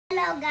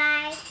Hello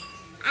guys,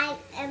 I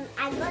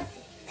got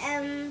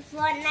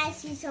Fortnite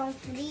season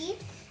 3.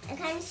 I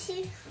can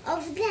see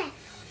over there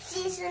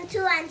season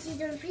 2 and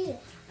season 3.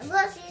 I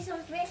got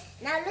season 3.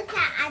 Now look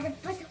at the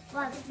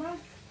butterfly.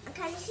 I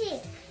can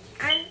see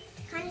and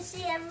can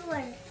see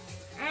everyone.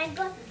 And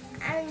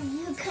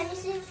you can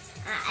see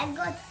I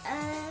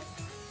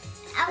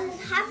was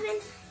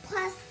having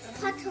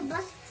puzzle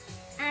bus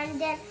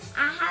and then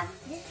I have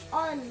this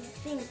on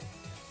thing.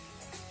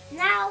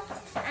 Now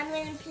I'm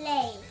gonna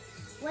play.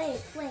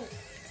 Wait.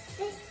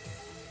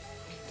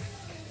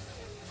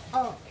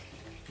 Oh.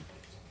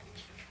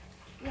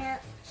 Now,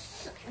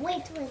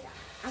 wait.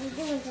 I'm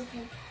doing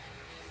something.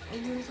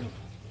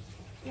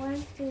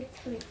 1, 2,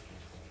 3.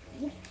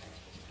 Yep.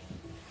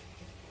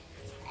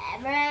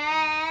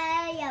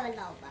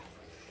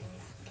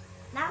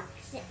 Now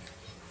sit.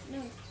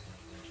 No.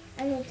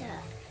 I need to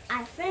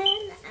add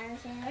friend and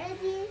say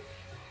ready.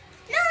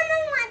 No,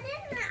 I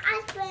didn't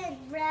add friend,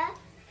 bruh.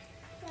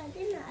 I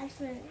didn't add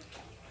friend.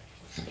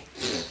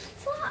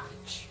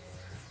 Fudge!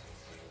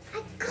 I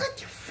got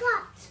you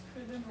fat!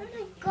 Oh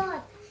my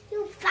god,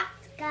 you fat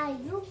guy,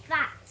 you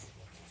fat!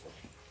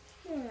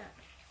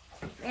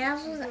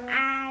 Mouse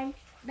and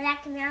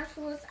black mouse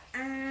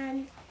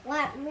and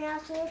white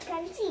mouse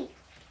can see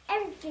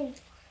everything.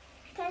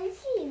 Can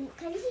see.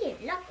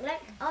 Look,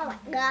 oh my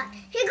god.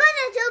 He got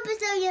a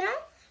superstar, you know?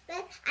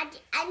 But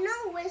I know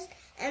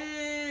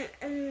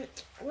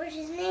what's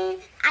his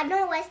name? I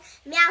know what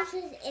Mouse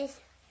is.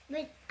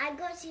 But I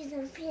got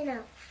season 3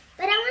 now.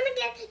 But I want to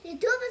get the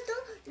superstar.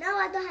 Now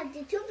I don't have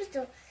the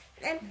superstar.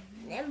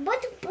 And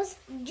Butterfly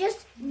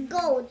just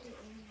gold.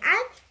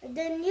 And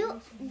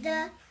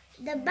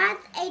the bad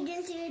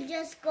agency is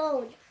just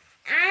gold.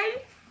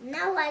 And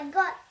now I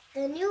got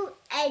the new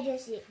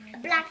agency,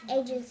 black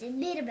agency,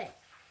 little bit.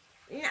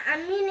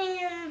 I'm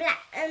meaning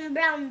black and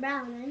brown. I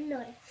know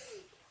it.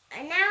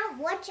 And now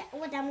watch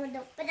what I'm gonna do.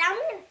 But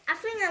I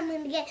think I'm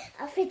gonna get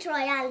a fit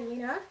royale, you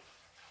know.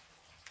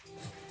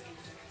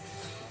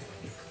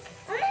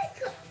 Oh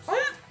my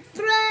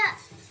god!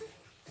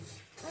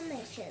 Oh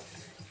my shit!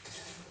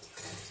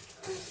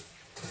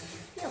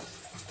 No.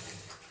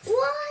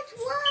 What?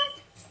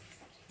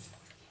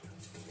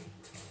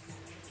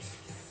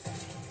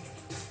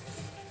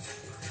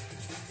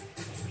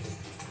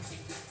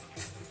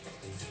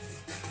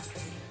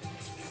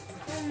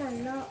 Oh my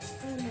god!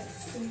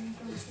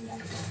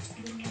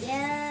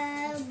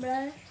 Yeah, bro.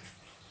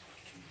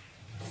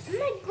 Oh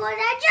my god! I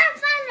just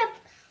found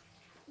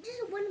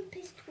just one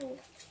pistol.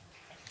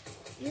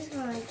 This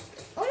one.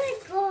 Oh my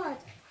god!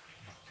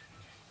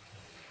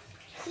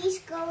 He's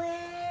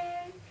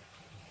going.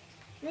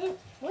 Wait,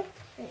 what?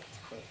 Wait.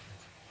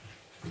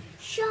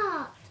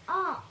 Shut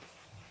up!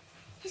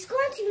 He's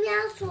going to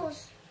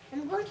Meowsauce.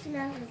 I'm going to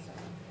Meowsauce.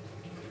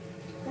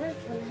 Going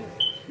for him.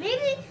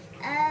 Maybe.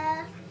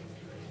 I'm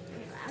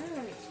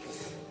gonna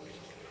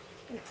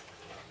explain.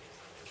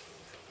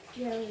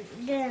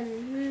 Then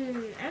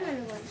I'm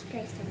gonna go to this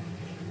place then.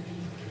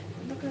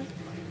 Because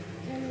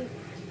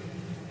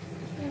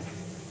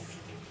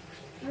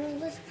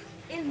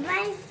if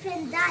my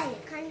friend died,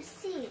 can you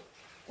see?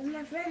 If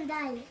my friend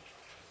died,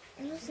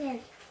 it was sad.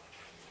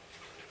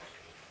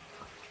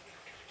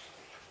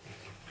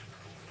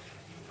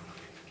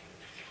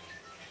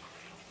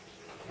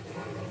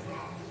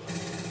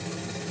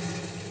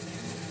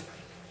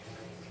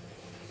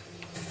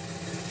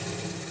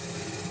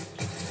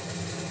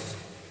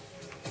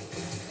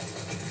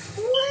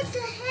 What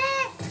the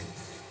heck?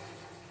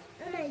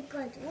 Oh my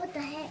god, what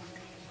the heck?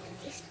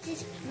 It's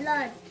this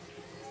blood.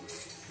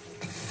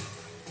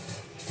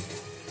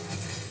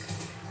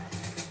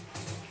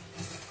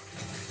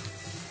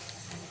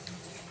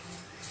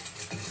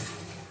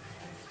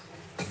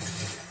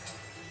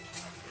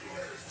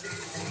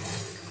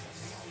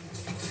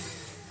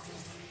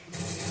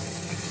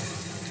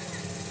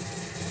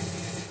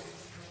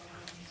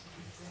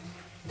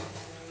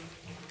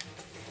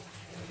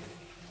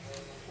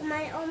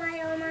 Oh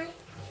my.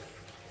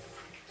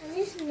 I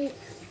just need.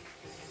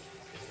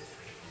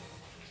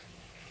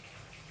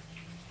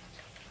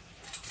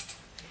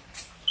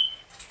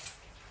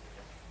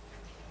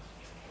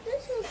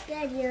 This is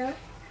good, you know.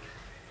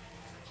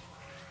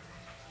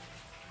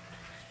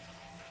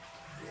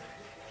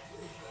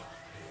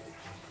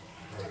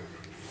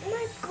 Oh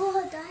my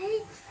god, I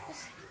hate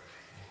this.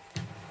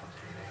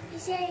 He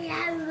said,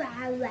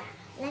 rah,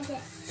 like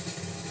that.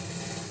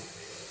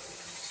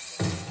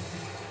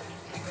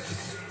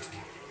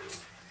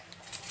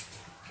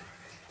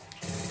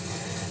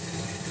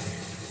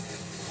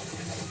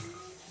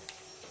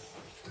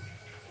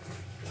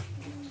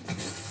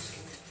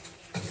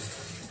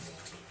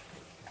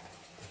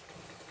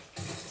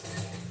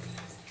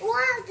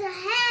 What the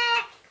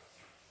heck?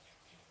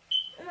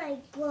 Oh my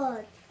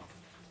god.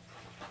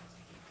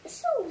 It's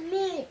so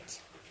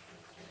neat.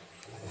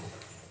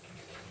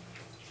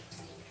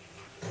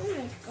 Oh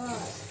my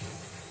god.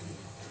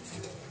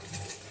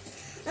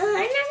 Oh, I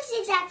never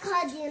see that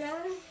card, you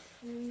know.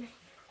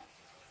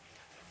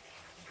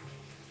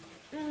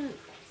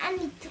 I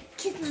need to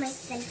kiss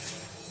myself.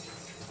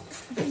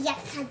 Yeah,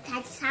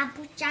 touch.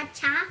 Sabu cha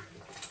cha.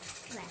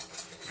 Well,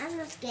 I'm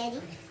not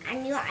scary.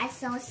 And you are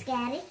so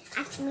scary.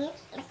 At me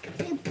like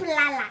people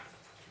like.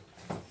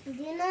 Do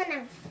you know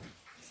now?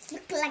 It's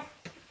look like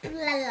people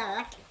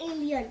like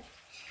alien.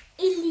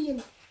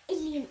 Alien.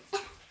 Alien.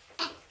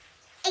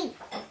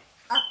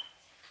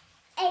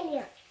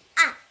 Alien.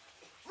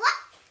 What?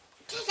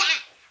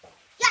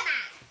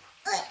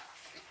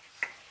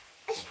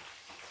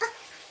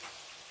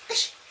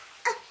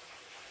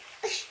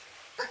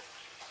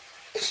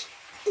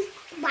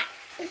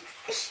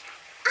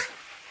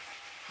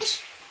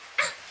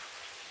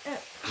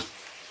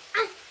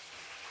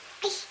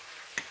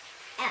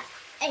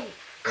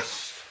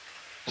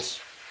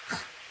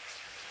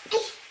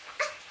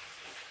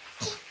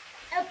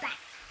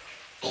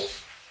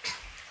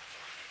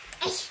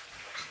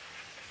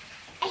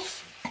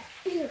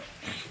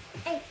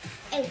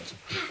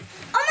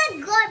 Oh my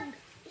God!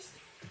 It's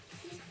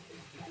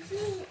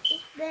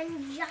been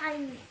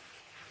giant.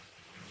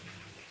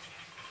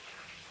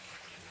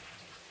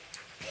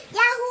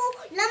 Yahoo!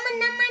 Lama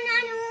nama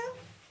nanu.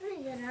 Oh my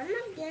God! I'm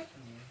not good.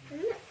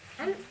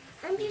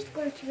 I'm just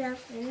going to be out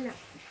for now.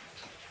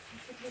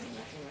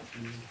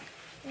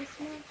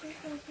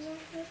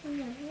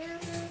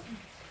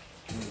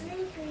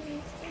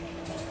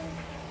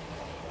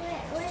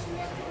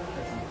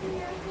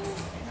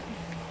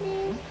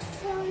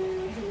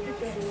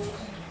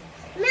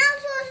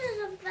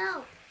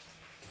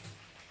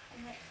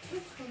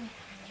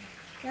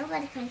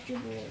 Nobody can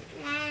shoot me.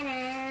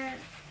 Nah.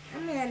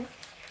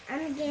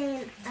 I'm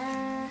getting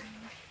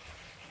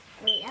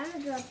wait, I'm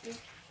gonna drop this.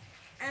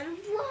 I'm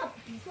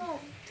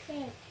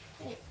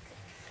fake.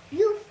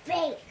 You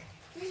fake.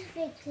 This is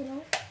fake, you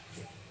know.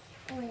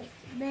 Wait,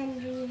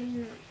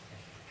 Benji.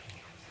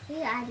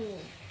 Here I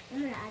did.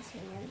 I'm gonna ask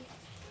him.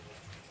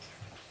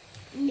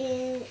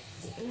 No,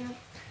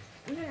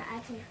 I'm gonna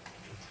ask him.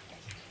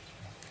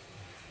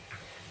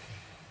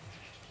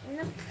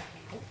 Nope,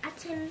 I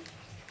asked him.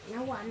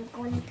 Now I'm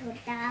going to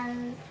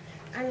down.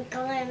 I'm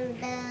going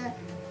to the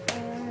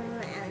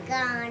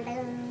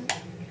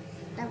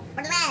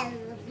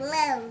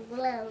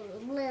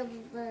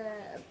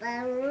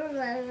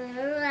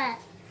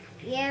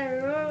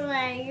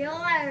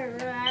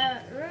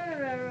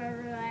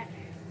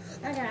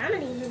okay, I'm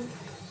leaving.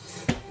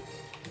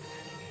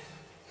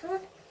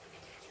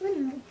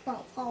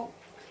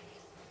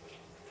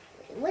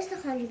 Where's the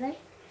honey bun?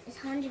 Is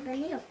honey bun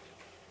here?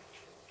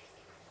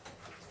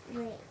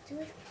 Wait,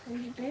 where's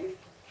honey bun?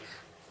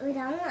 Wait,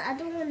 I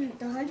don't want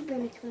the honey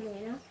bun to come in,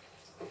 you know?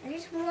 I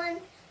just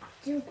want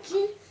to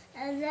kill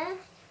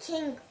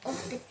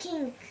the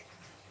king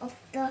of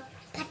the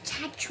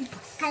Pikachu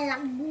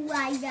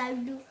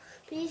Pakalabu.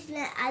 Please,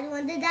 I don't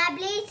want to die,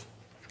 please.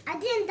 I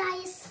didn't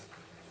die.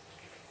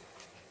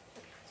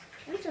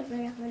 I'm so good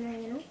at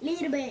Fortnite, you know?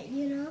 Little bit,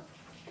 you know?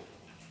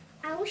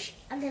 I wish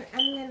I'm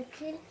gonna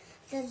kill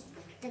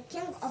the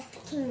king of the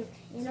king,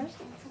 you know?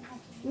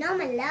 No,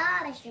 my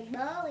lord, I should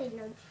go, you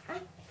know?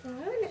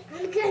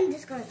 I'm getting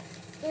this gun.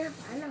 Yeah,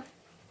 I know.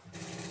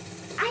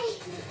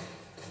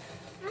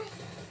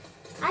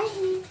 I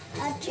hate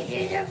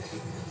cheater.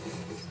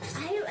 I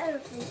hate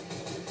everything.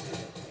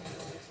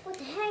 What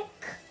the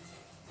heck?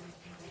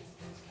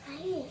 I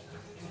hate.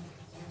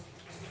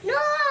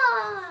 No!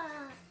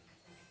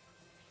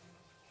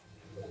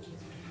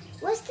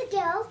 Where's the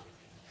girl?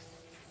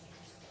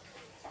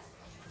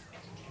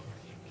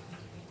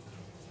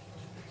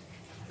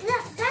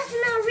 That's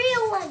not a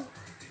real one.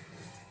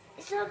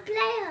 It's a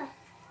player.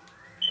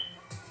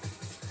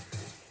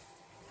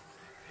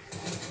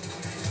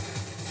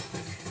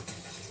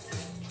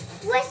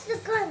 Where's the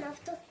gun of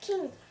the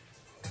king?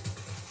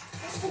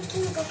 Where's the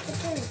king of the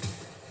king?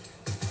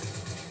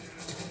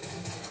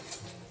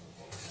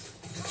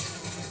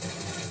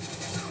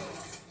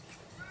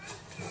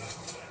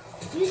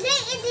 You say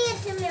idiot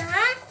to me,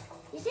 huh?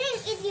 You say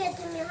idiot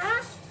to me,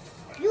 huh?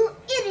 You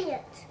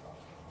idiot.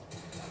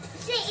 You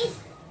say it.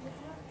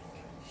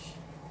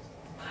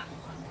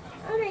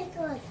 Oh my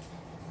God.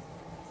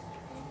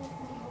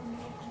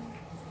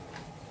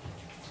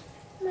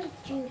 My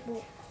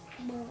jewel.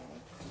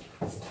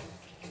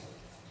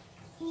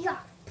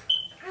 Yup.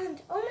 And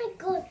oh my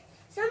God.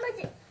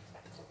 Somebody.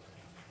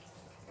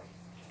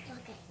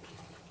 Okay.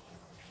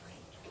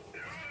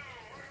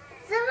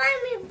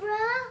 Survive me,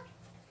 bro.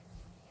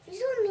 You're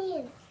so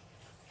mean.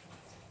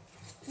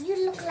 You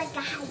look like a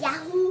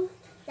Yahoo,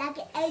 like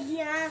an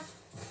alien.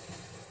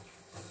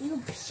 You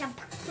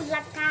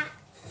shapulaka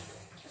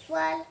as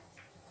well.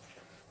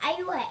 Are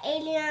you an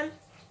alien?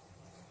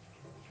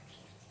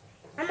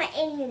 I'm an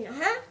alien,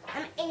 huh?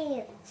 I'm an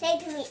alien. Say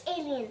to me,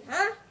 alien,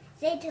 huh?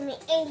 Say to me,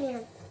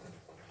 alien.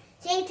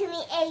 Say to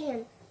me,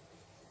 alien.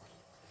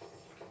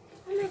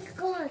 Oh my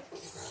God.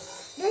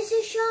 There's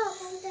a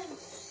shark on them.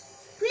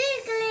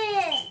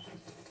 Quickly.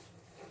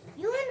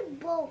 You want a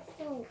boat?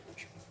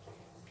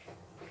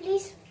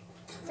 Please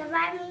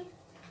survive me.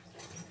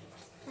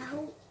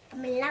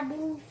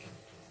 Labu.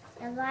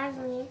 Survive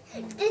me.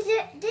 This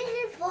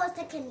is 4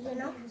 seconds, you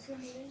know.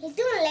 It's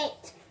too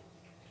late.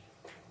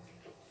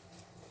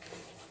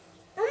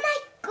 Oh my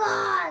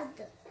God.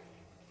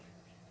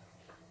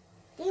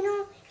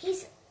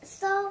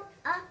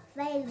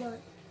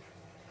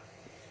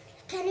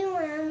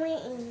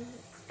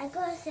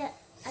 gotta say it.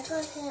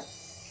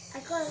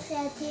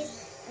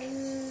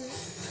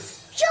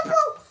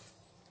 Shampoo!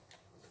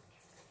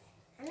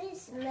 I need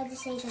some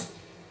medication.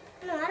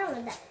 No, I don't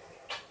want that.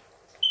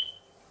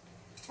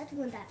 I don't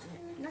want that.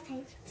 No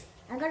thanks.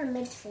 I got a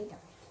medication.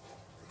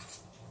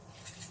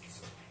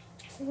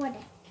 What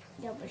a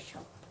double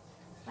shop.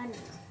 Banana.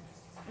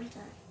 I'm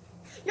sorry.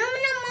 No,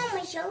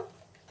 my show.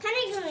 Can I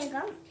give me a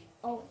gum?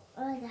 Oh, I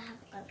have a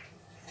gum.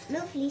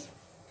 No, please.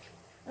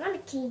 I want to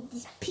kill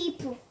these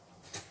people.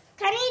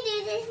 Can you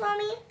do this for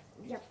me?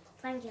 Yep,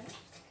 thank you.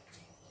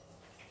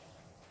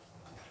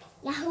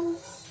 Yahoo!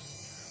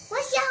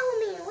 What's Yahoo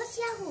mean? What's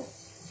Yahoo?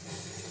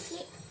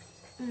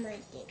 Oh my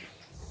goodness.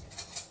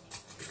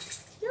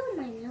 You're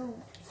my nose.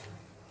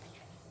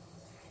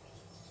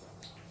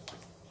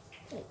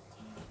 Wait.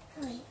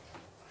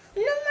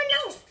 No.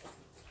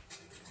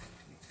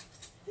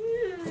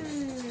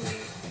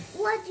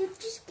 What? You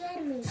just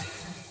scared me. Oh,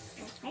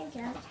 thank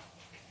you.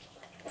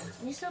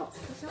 You're so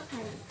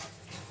kind.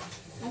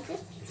 Like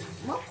this?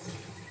 What?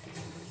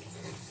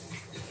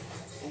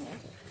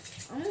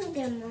 I'm gonna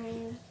get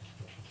mine.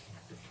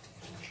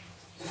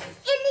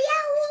 In the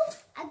Yahoo!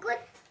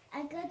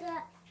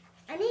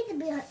 I need to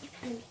be a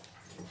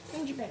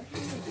gingerbread.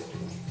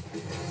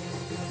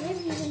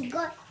 Maybe we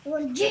got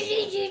one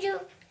juju.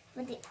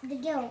 But the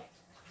girl.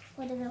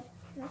 For the girl.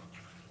 No.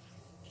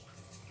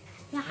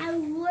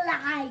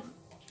 Yahoo!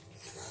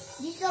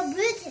 These are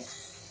British.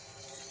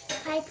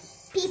 Like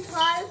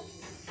people.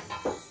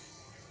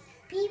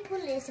 People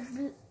is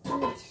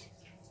British.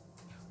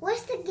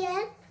 What's the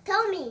girl?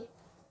 Tell me.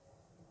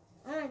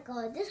 Oh my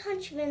god, this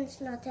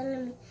hunchman's not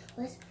telling me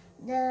what's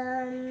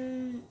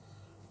the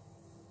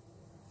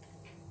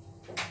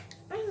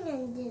I'm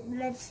gonna do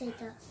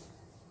meditator.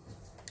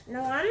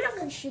 No, I'm not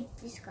gonna shoot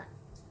this guy.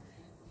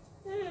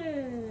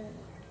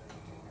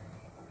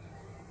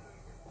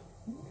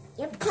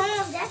 Yep, come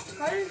on, that's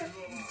fun.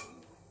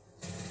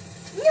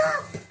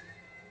 Nope!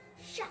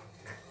 Shuck.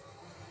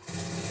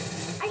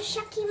 I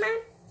shucky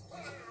man.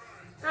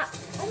 Oh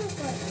my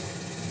god.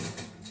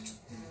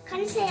 Can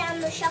you say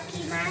I'm a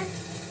shucky man?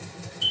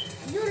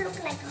 You look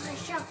like a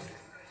shuck.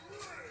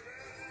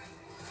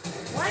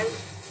 One,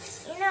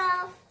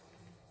 enough.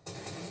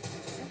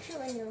 I'm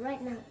showing you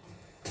right now.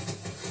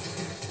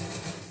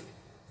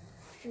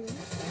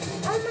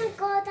 Oh my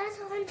god, that's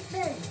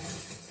 100.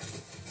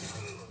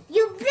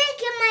 You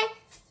breaking my...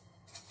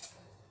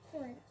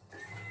 Hold on.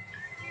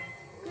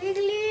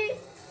 Quickly.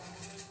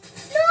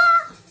 No!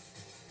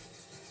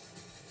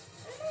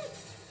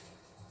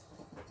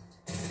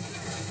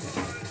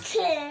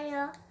 Killing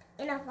you.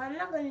 Enough, I'm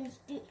not gonna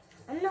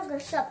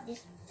stop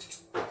this.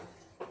 I'm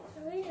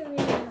really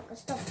not gonna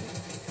stop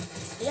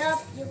this. Yup,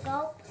 you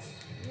go.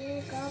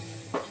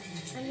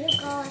 And you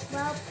go as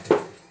well.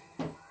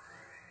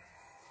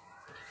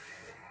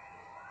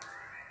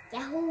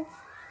 Yahoo!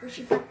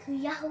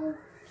 Wishibaku Yahoo!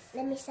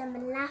 Let me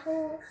summon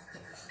Lahu.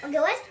 Okay,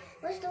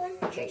 what's the one?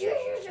 I'm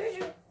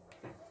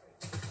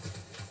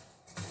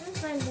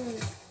finding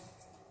it.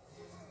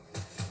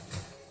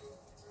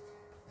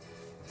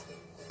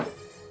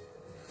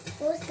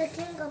 Who's the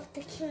king of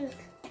the king?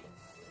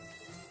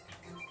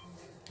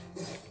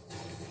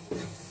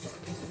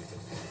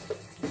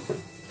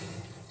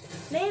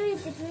 Maybe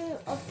the king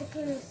of the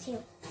king is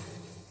here.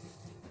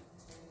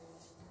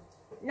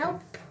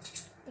 Nope.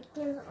 The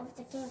king of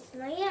the king is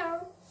not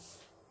here.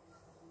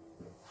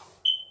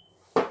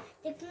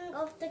 The king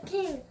of the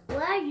king,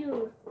 where are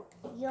you?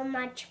 You're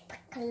my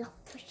typical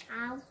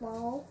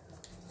shovel.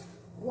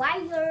 Why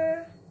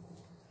you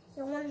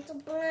want to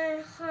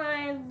play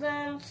hide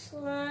and seek?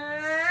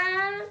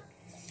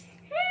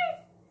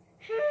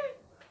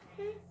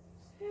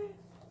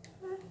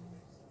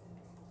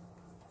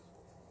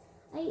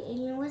 Hey,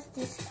 alien, what's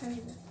this kind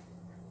of?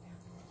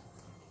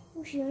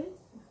 Who's you?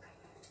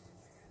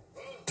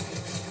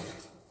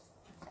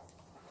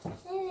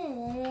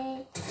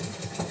 Hey.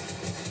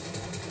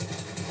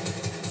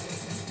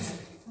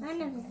 I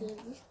never did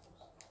this.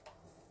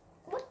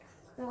 What?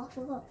 No, I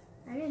forgot.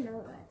 I didn't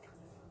know that.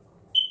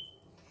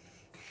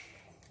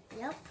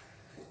 Yep.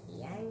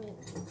 Yeah, I knew.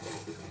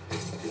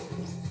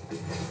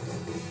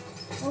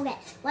 Okay,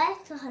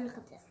 where's the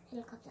helicopter?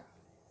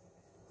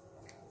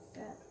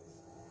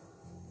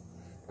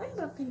 One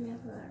broken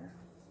never.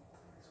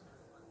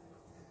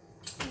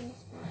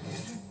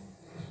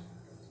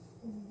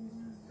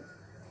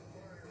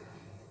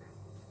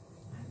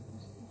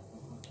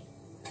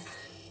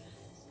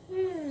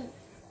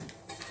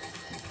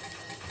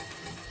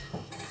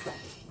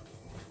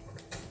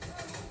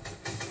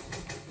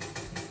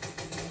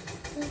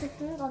 Who's the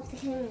king of the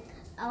king?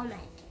 Oh my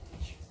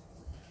gosh.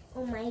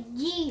 Oh my G.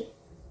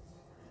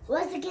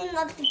 What's the king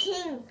of the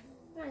king?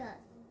 Oh my god.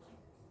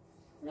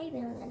 Maybe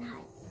I'm gonna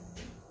hide.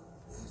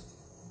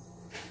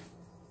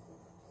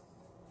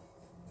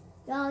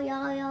 Yo,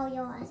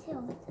 I see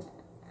over there.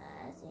 I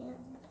see him.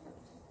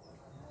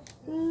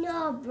 No,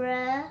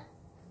 bruh.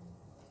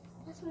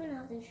 That's when I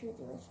have to shoot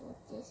this with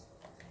this.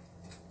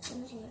 Let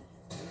me see.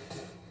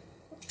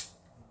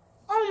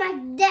 Oh my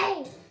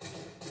day!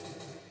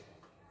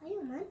 Are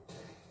you man?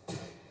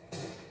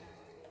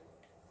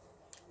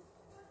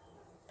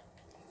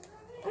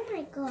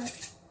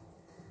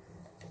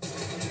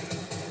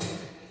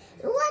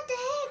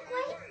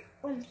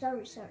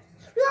 sorry.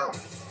 No!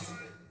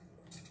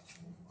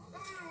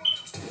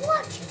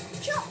 What?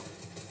 Chop!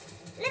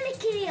 Let me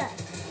kill you.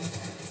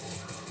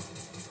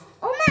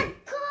 Oh my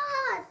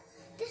god!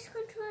 This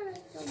controller is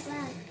so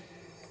bad.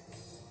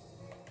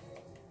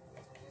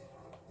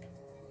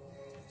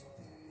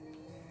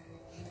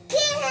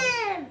 Kill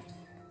him!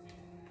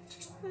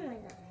 Oh my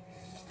god.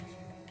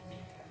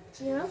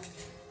 0.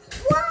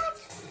 What?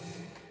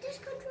 This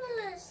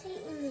controller is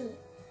hating me.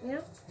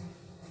 Yep.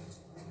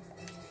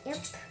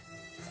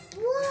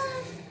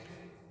 What?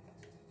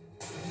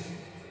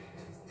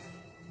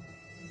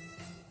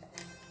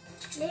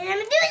 Let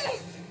me do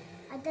this.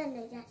 I done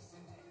it, yes.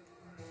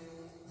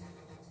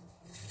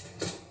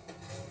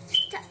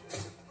 Stop.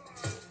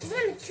 You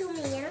wanna kill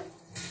me, yeah?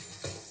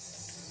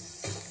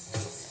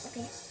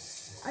 Okay.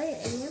 Are you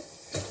in here?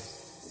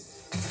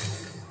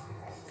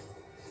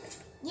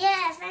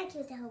 Yeah, thank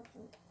you to help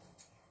me.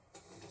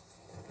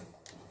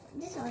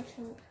 This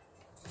also.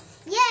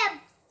 Yeah,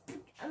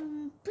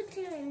 put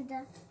him in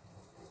the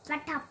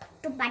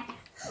bata.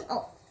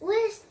 Oh,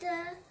 where's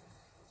the?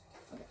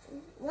 Okay,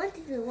 what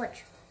did we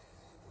watch?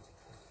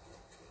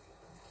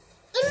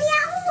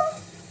 Meow.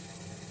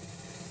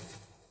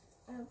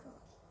 Oh my god.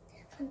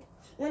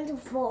 1 to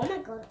 4. Oh my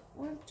god.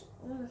 1 to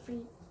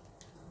 3.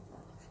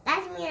 That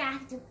means I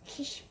have to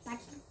kiss bata.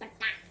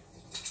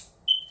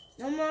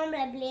 No more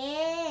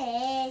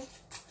please.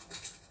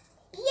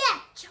 Yeah,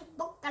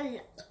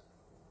 chocolate.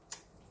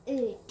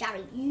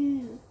 Sorry,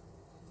 you.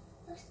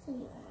 What's the on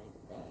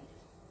the bed?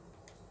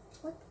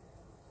 What?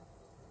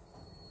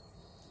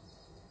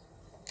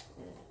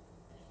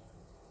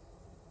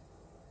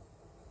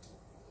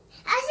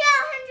 I saw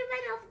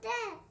 100 of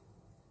that.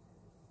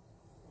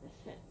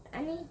 I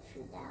need to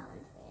down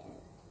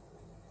there.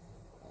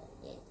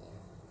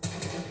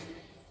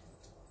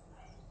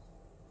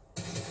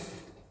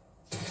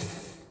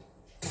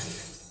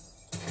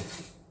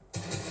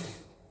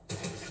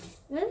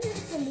 Maybe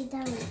this can be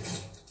done.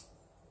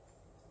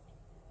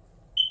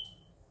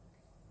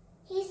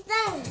 He's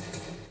down.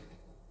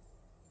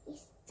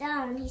 He's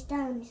down.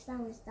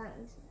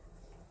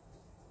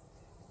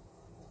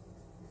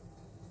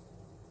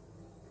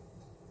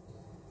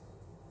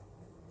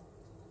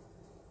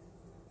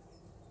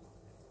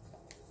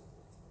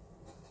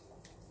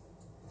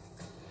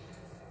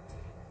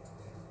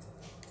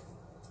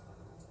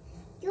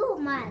 You're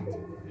mad.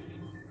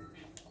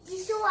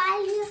 So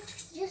Alia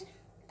just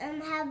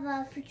have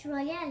a future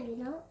royale, you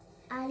know?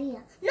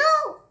 Alia.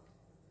 No!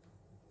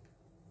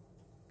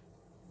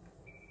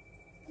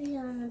 He's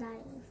gonna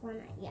die in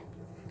Fortnite. Yeah,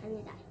 I'm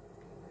gonna die.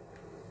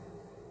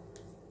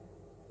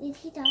 Did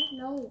he die?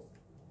 No.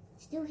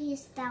 Still he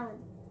is down.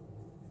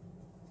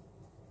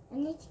 I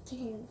need to kill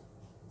him.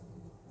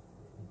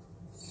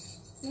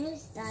 Now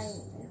he's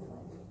dying.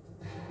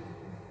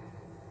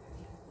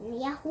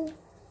 Yahoo!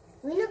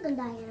 We're not gonna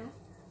die now.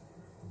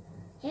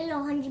 Hello,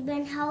 100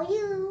 Ben, how are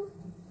you?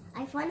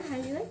 I found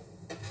 100.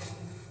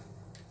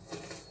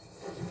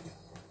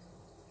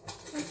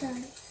 I'm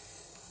sorry.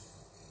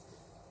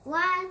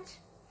 What?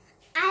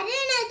 I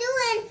didn't do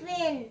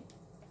anything.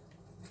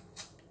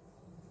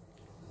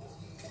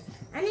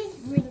 I need to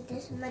bring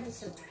this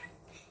medicine.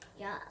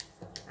 Yeah,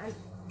 I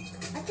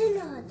don't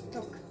know how to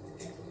talk.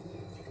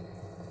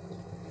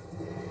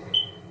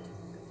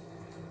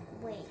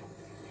 Wait.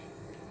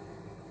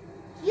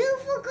 You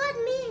forgot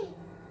me.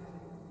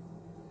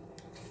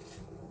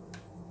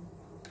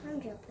 I'm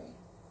joking.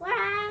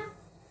 Wow.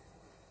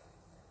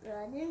 No,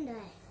 I didn't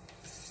die.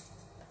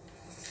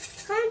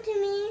 Come to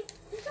me.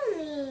 You're so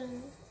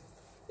mean.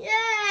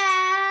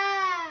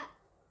 Yeah.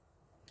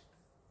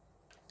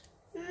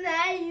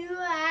 Now you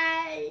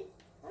are.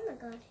 Oh my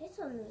god, he's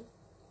so mean.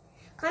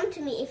 Come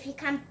to me if you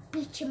can't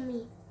beat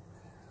me.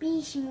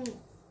 Beat me.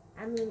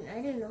 I mean,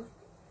 I don't know.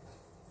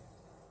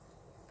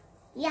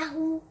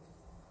 Yahoo.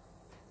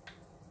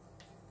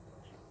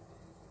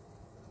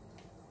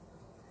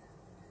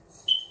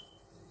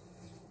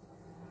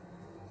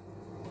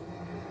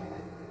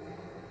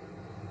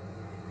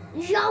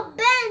 Yo,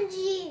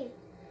 Benji!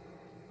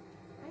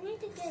 I need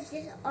to get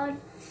this on.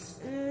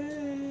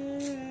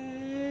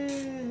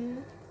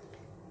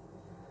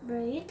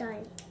 Bro, you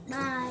die.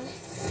 Bye.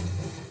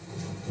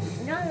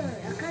 No,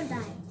 I can't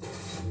die.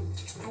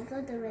 I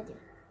got already.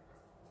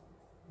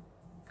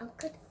 I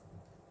could.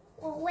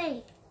 Oh,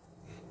 wait.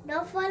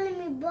 Don't follow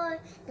me, boy.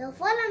 Don't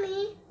follow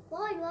me.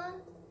 Boy.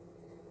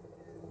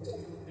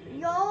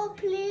 Yo,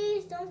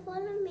 please, don't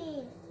follow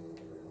me.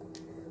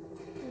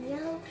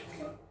 Yo.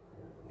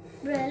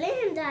 Bro, let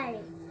him die.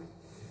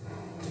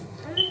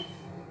 I'm gonna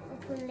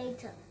open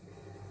later.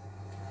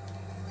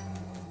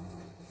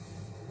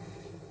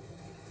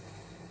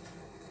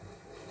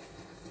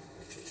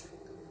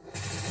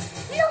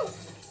 No! Oh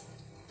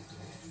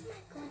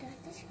my god,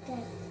 that's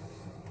dead.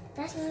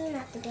 That's me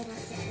not to get out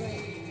this way.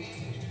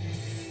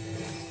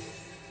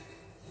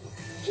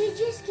 He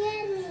just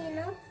scared me, you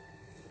know?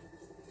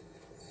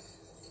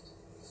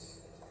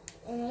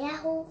 And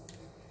Yahoo!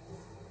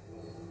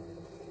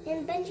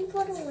 And Benji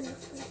got a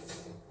wonderful.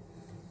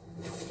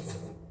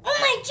 Oh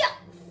my god!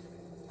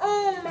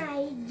 Oh my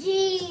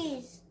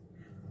jeez!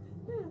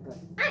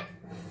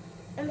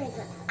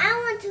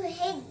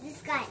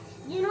 guy.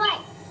 You know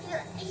what?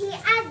 He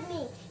added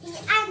me. He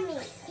added me.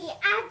 He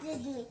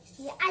added me.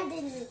 He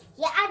added me.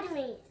 He added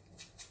me.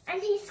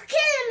 And he's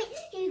killing me.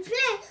 He's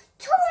playing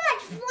too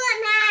much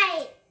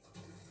Fortnite.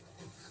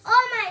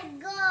 Oh my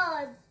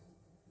God.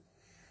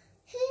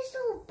 He's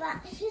so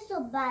bad. He's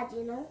so bad,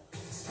 you know.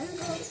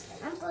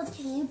 I'm going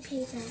to new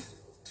Peter.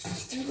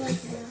 I'm going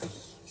to the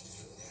office.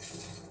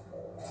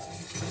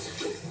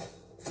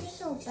 He's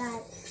so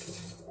bad.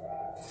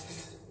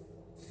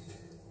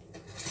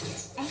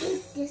 I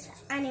hate this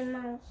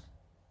animal.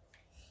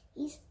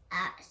 He's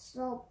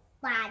so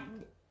bad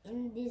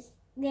in this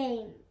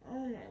game.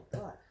 Oh my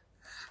God.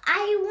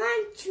 I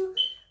want to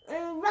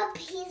rub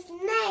his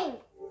name.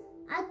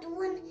 I don't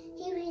want to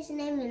hear his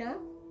name, you know.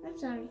 I'm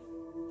sorry.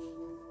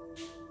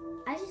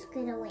 I just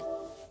get away.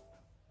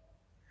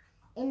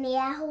 In the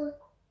Yahoo.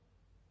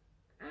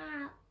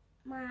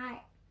 My.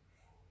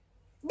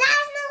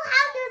 That's not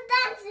how to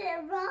dance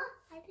it, bro.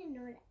 I didn't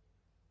know that.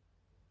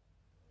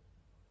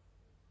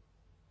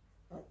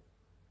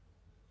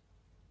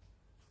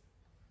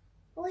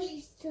 Oh,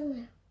 he's still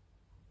there.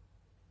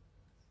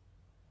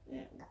 Oh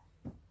my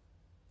God.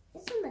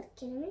 Is somebody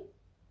kidding me?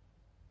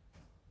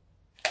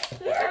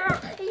 Yeah!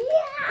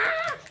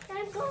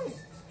 I'm going.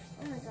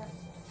 Oh my God.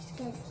 I'm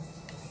scared.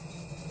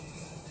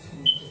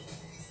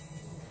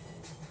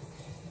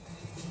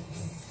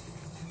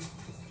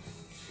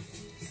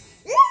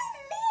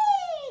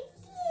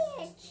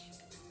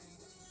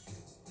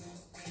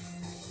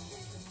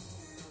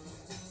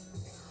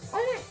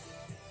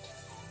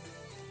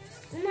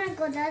 Oh my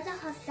God, that's a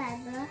hot side,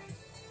 bro.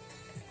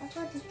 I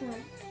got this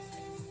one.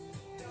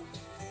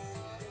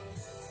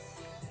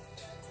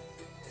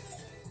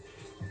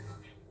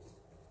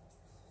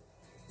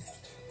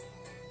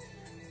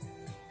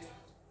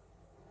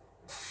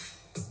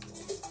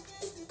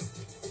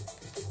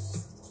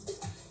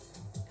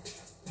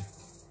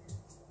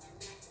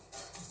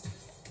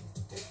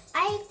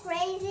 Are you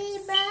crazy,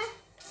 bro?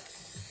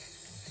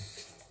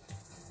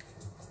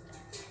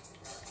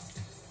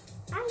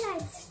 I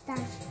like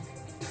stuff.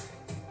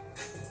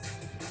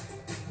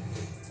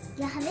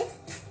 You have it?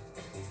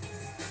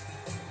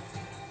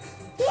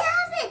 He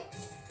has it!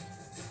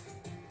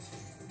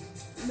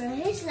 But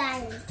he's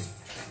lying.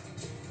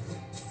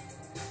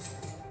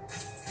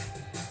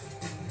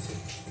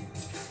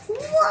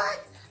 What?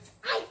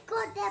 I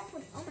got that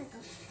one. Oh my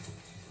God.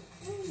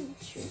 Let me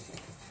choose it.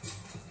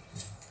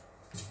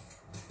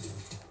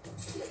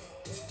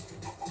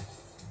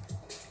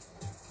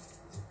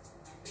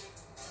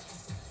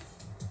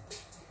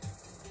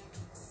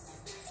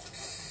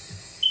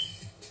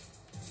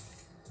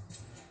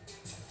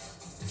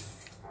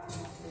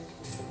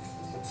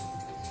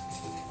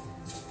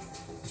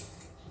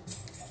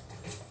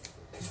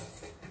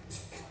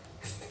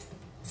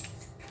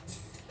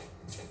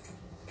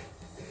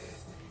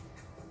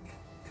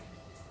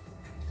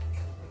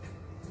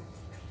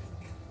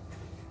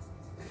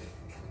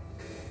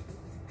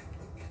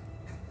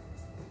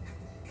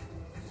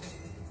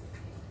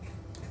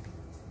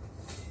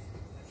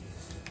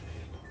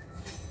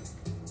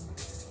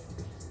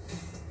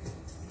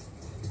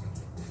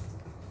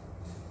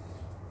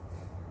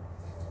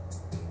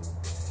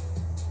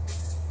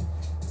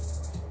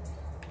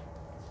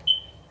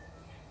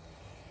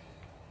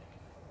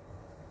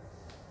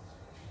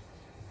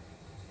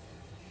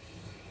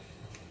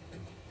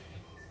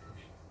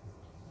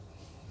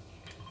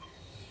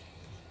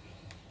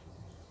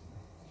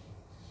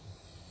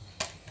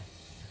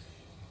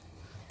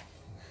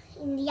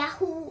 In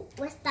Yahoo,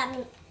 what's that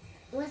mean?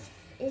 What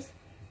is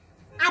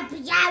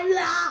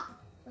Abiyala?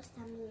 What's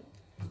that mean?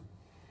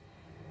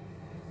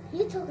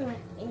 You talking like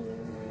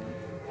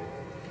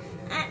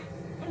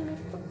I'm a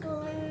fucking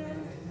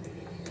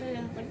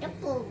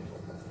boo.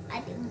 I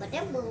do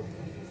boo.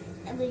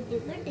 I be do.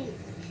 I be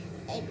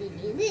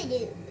do.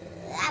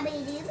 I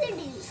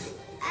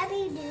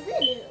be do.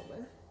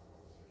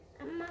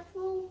 I'm a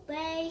full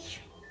base.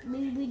 I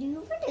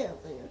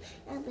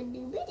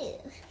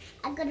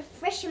got a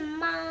fresh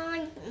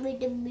mind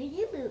with a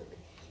beautiful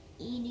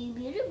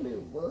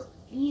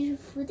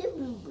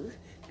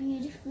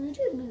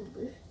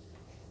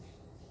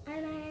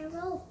and I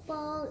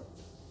robot.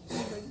 I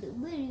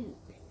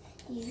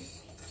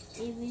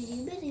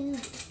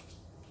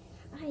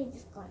hate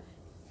this gun.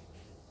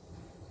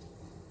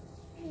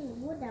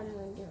 What am I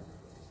gonna do?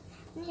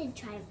 I need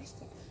to try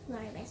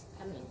my best.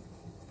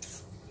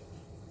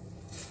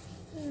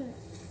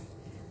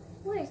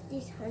 Where is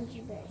this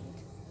hunchback?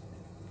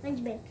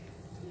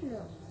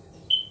 No.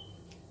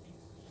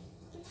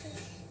 Okay.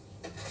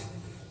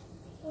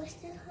 What's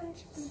this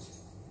hunchback?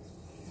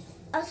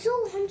 I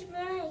saw a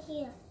hunchback right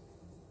here.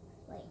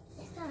 Wait,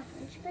 is that a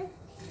hunchback?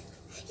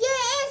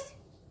 Yes!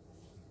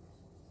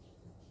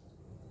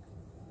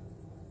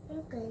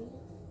 Okay.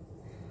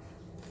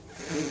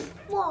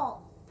 Whoa.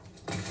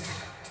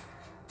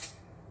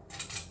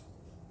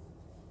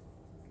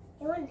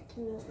 I want to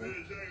kill me.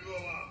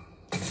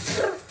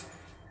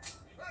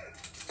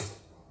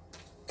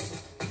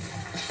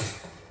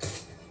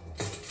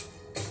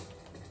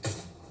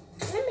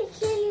 Let me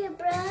kill you,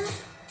 bro.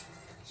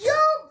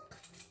 Yup!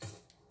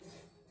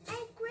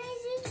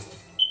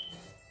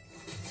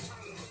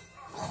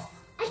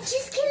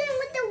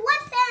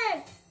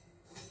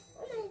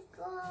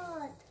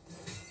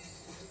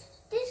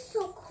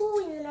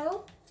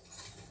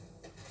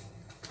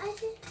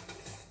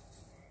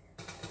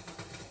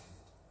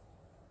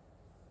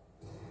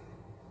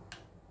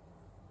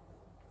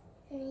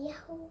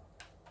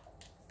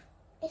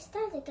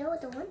 Wait, that was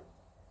the one?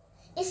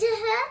 Is it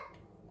her?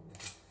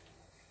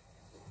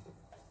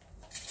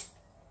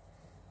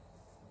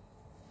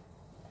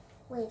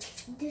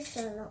 Wait, this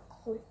is not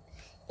cool.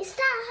 Is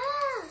that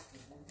her?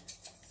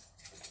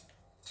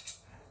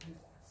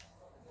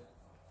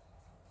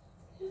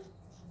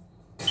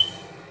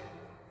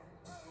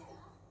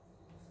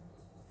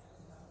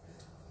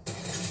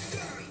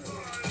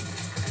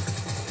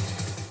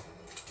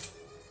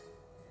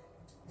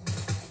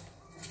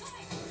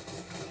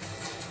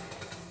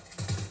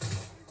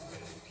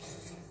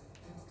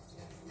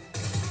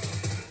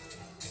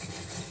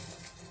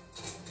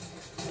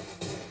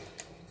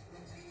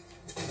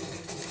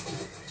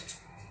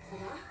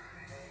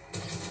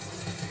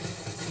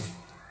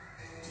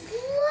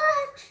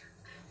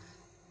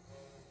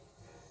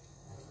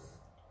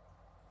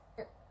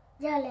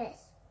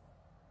 Jealous.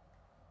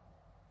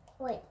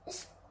 Wait,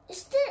 is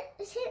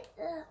he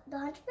the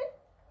huntsman?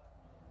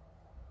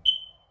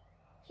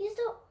 He's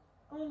the.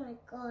 Oh my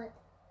god.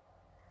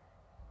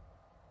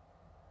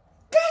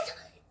 This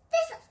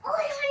old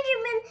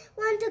huntsman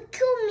want to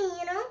kill me.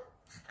 You know.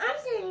 I'm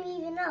saying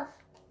leave enough.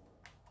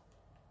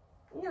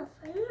 Enough.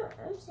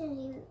 I'm saying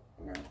leave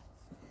enough.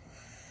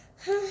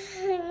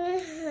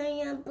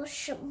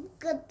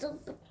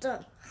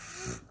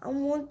 I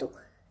want to.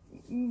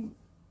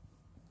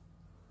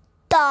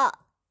 Stop.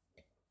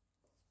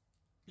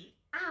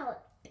 Ow.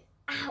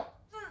 Ow.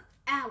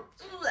 Ow.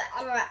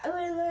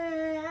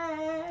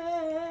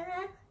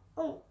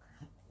 Oh,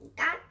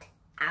 that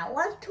I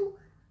want to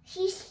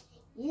kiss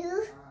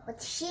you with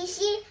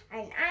Shishi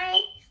and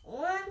I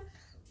want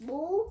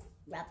boo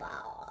rubber.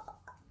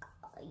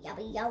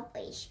 Yummy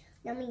yummy.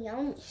 Yummy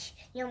yummy.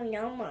 Yummy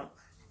yummy.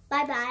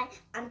 Bye bye.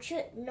 I'm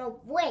sure. No,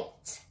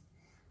 wait.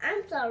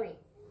 I'm sorry.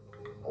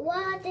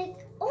 What?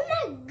 Oh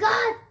my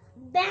god.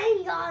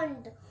 Bang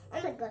on.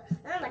 Oh my god,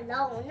 I'm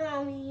alone.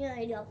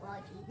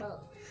 No,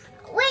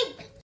 wait.